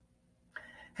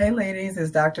Hey ladies,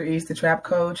 it's Dr. East, the Trap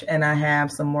Coach, and I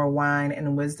have some more wine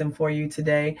and wisdom for you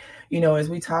today. As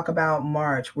we talk about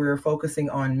March, we're focusing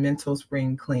on mental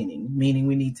spring cleaning, meaning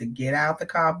we need to get out the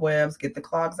cobwebs, get the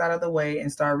clogs out of the way,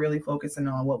 and start really focusing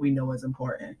on what we know is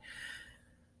important.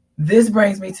 This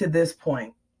brings me to this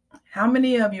point. How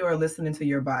many of you are listening to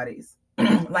your bodies?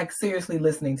 Like seriously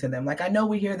listening to them. Like I know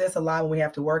we hear this a lot when we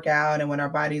have to work out and when our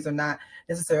bodies are not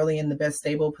necessarily in the best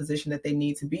stable position that they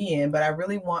need to be in, but I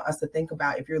really want us to think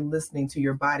about if you're listening to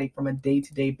your body from a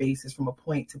day-to-day basis, from a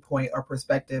point to point or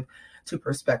perspective to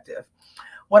perspective.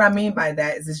 What I mean by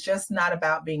that is it's just not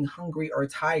about being hungry or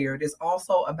tired. It's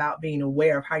also about being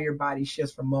aware of how your body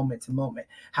shifts from moment to moment,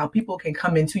 how people can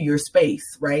come into your space,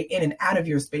 right? In and out of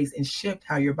your space and shift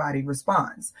how your body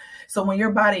responds. So when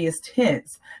your body is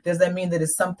tense, does that mean that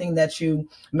it's something that you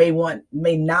may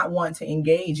not want to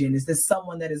engage in? Is this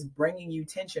someone that is bringing you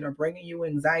tension or bringing you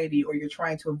anxiety, or you're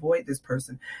trying to avoid this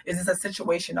person? Is this a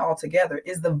situation altogether?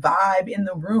 Is the vibe in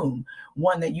the room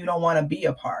one that you don't want to be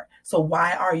a part? So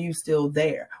why are you still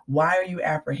there? Why are you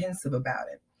apprehensive about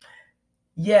it?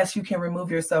 Yes, you can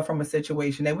remove yourself from a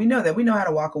situation. And we know how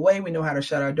to walk away. We know how to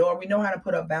shut our door. We know how to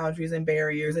put up boundaries and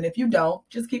barriers. And if you don't,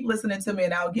 just keep listening to me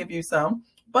and I'll give you some.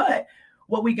 But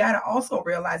what we got to also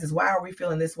realize is, why are we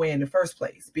feeling this way in the first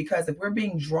place? Because if we're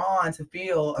being drawn to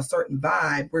feel a certain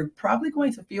vibe, we're probably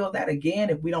going to feel that again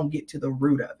if we don't get to the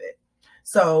root of it.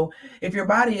 So if your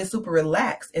body is super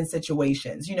relaxed in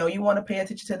situations, you want to pay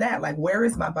attention to that. Like, where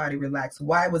is my body relaxed?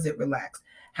 Why was it relaxed?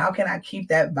 How can I keep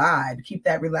that vibe, keep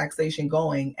that relaxation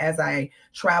going as I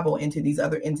travel into these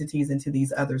other entities, into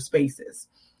these other spaces?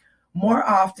 More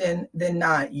often than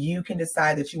not, you can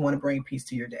decide that you want to bring peace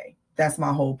to your day. That's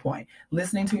my whole point.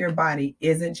 Listening to your body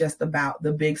isn't just about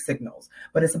the big signals,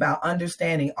 but it's about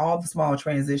understanding all the small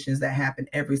transitions that happen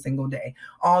every single day,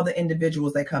 all the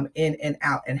individuals that come in and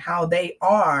out, and how they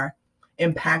are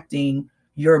impacting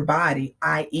your body,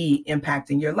 i.e.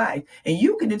 impacting your life. And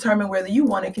you can determine whether you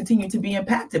want to continue to be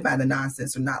impacted by the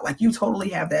nonsense or not. Like, you totally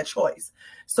have that choice.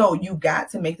 So you got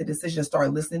to make the decision,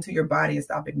 start listening to your body and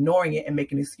stop ignoring it and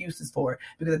making excuses for it.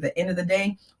 Because at the end of the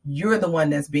day, you're the one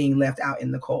that's being left out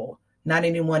in the cold, not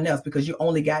anyone else, because you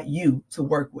only got you to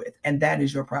work with. And that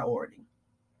is your priority.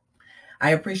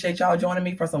 I appreciate y'all joining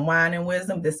me for some wine and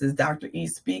wisdom. This is Dr. E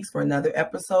Speaks for another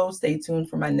episode. Stay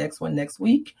tuned for my next one next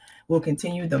week. We'll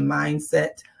continue the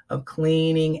mindset of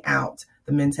cleaning out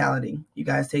the mentality. You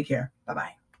guys take care.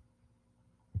 Bye-bye.